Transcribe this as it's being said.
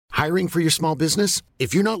Hiring for your small business?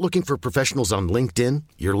 If you're not looking for professionals on LinkedIn,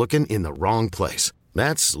 you're looking in the wrong place.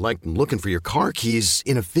 That's like looking for your car keys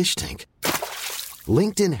in a fish tank.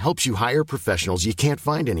 LinkedIn helps you hire professionals you can't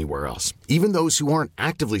find anywhere else, even those who aren't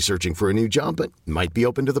actively searching for a new job but might be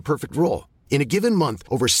open to the perfect role. In a given month,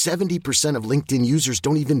 over 70% of LinkedIn users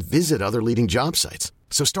don't even visit other leading job sites.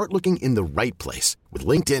 So start looking in the right place. With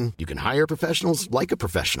LinkedIn, you can hire professionals like a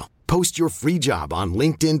professional. Post your free job on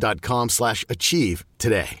linkedin.com/achieve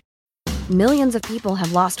today. Millions of people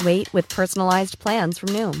have lost weight with personalized plans from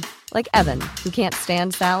Noom. Like Evan, who can't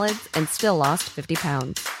stand salads and still lost 50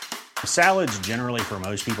 pounds. Salads generally for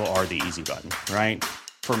most people are the easy button, right?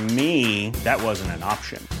 For me, that wasn't an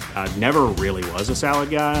option. I never really was a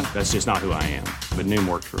salad guy. That's just not who I am. But Noom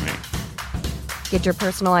worked for me. Get your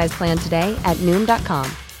personalized plan today at Noom.com.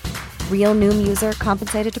 Real Noom user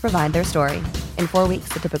compensated to provide their story. In 4 weeks,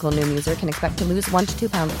 the typical Noom user can expect to lose 1 to 2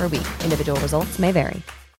 pounds per week. Individual results may vary.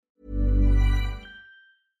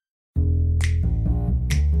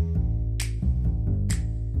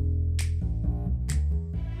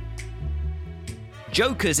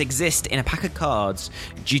 Jokers exist in a pack of cards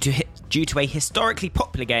due to a historically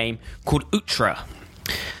popular game called Outre.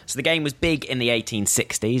 So the game was big in the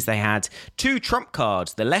 1860s. They had 2 trump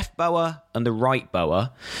cards, the left bower and the right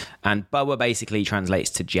bower. And bower basically translates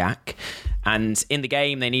to jack. And in the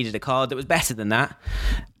game, they needed a card that was better than that.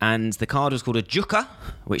 And the card was called a joker,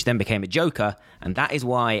 which then became a joker. And that is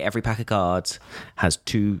why every pack of cards has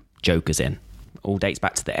 2 jokers in. All dates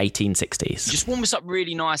back to the 1860s. Just warm us up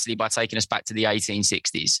really nicely by taking us back to the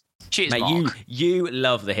 1860s. Cheers, mate, Mark. You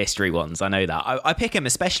love the history ones. I know that. I pick them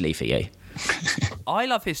especially for you. I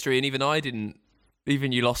love history, and even I didn't.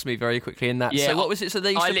 Even you lost me very quickly in that. Yeah, so what was it? So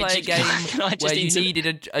they used to play a game where you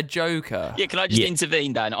needed a joker. Yeah, can I just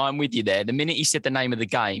intervene, Dan? I'm with you there. The minute he said the name of the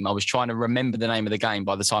game, I was trying to remember the name of the game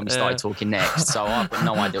by the time he started talking next. So I've got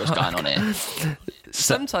no idea what's going on here.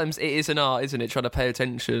 Sometimes it is an art, isn't it? Trying to pay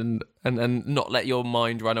attention and not let your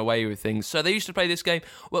mind run away with things. So they used to play this game.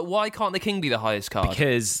 Well, why can't the king be the highest card?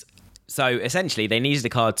 Because, so essentially, they needed a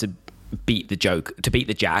card to beat the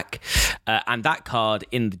jack, and that card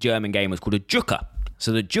in the German game was called a joker.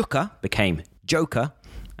 So the joker became joker,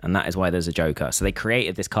 and that is why there's a joker. So they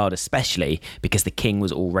created this card especially because the king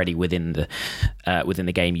was already within the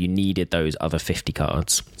game. You needed those other 50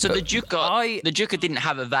 cards. So the joker didn't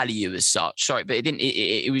have a value as such. Sorry, but it didn't.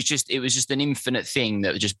 It was just an infinite thing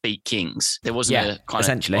that just beat kings. There wasn't a kind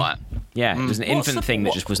essentially. of Yeah, it was an infinite thing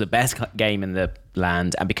that just was the best game in the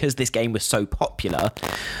land. And because this game was so popular,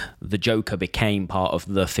 the Joker became part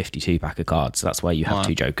of the 52 pack of cards. So that's why you have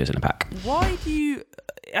 2 Jokers in a pack. Why do you...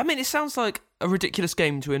 I mean, it sounds like a ridiculous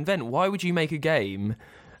game to invent. Why would you make a game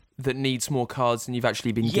that needs more cards than you've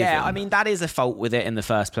actually been given? Yeah, I mean, that is a fault with it in the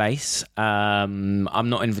first place. I'm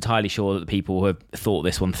not entirely sure that the people have thought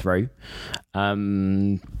this one through.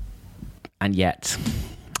 And yet...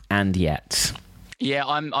 Yeah,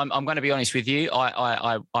 I'm going to be honest with you.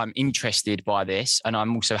 I'm interested by this, and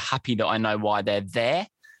I'm also happy that I know why they're there.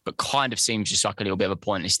 But kind of seems just like a little bit of a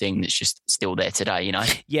pointless thing that's just still there today, you know?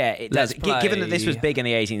 Yeah, it does. Given that this was big in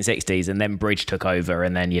the 1860s, and then Bridge took over,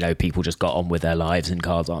 and then people just got on with their lives, and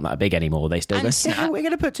cards aren't that big anymore. They still go, we're going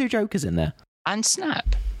to put 2 Jokers in there. And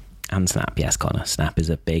Snap. And Snap, yes, Connor. Snap is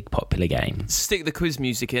a big popular game. Stick the quiz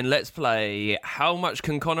music in. Let's play. How much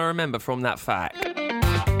can Connor remember from that fact?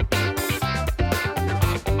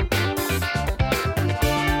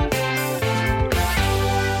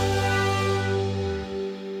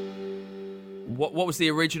 What was the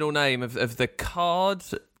original name of the card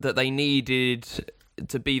that they needed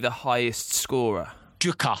to be the highest scorer?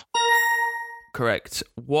 Joker. Correct.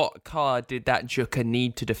 What card did that Joker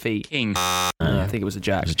need to defeat? King. I think it was a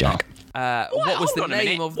jack. It was a jack. What was the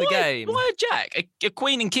name of the game? Why a jack? A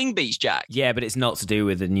queen and king beats jack. Yeah, but it's not to do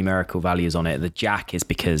with the numerical values on it. The jack is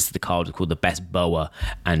because the card was called the best bower,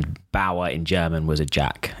 and Bauer in German was a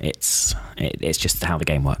jack. It's just how the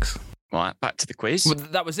game works. Right, back to the quiz. Well,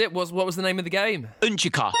 that was it. What was the name of the game?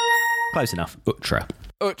 Unchika. Close enough. Outre.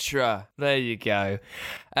 Outre. There you go.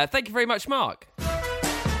 Thank you very much, Mark.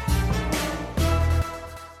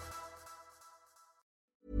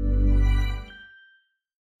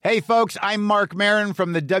 Hey, folks, I'm Mark Maron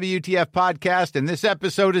from the WTF Podcast, and this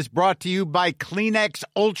episode is brought to you by Kleenex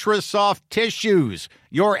Ultra Soft Tissues,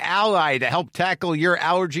 your ally to help tackle your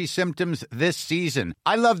allergy symptoms this season.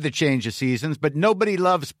 I love the change of seasons, but nobody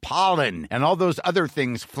loves pollen and all those other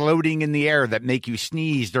things floating in the air that make you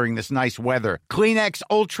sneeze during this nice weather. Kleenex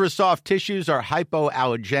Ultra Soft Tissues are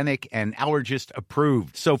hypoallergenic and allergist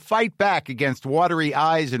approved, so fight back against watery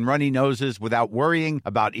eyes and runny noses without worrying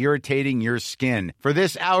about irritating your skin. For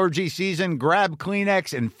this allergy season, grab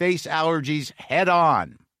Kleenex and face allergies head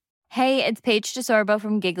on. Hey, it's Paige DeSorbo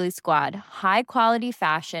from Giggly Squad. High quality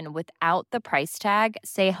fashion without the price tag.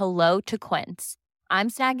 Say hello to Quince. I'm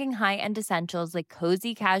snagging high-end essentials like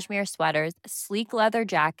cozy cashmere sweaters, sleek leather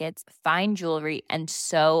jackets, fine jewelry, and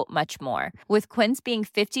so much more. With Quince being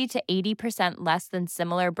 50 to 80% less than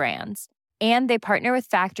similar brands. And they partner with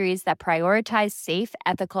factories that prioritize safe,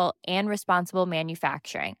 ethical, and responsible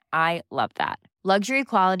manufacturing. I love that. Luxury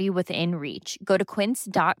quality within reach. Go to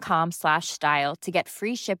quince.com/style to get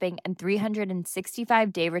free shipping and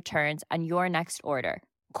 365-day returns on your next order.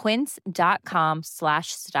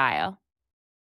 Quince.com/style.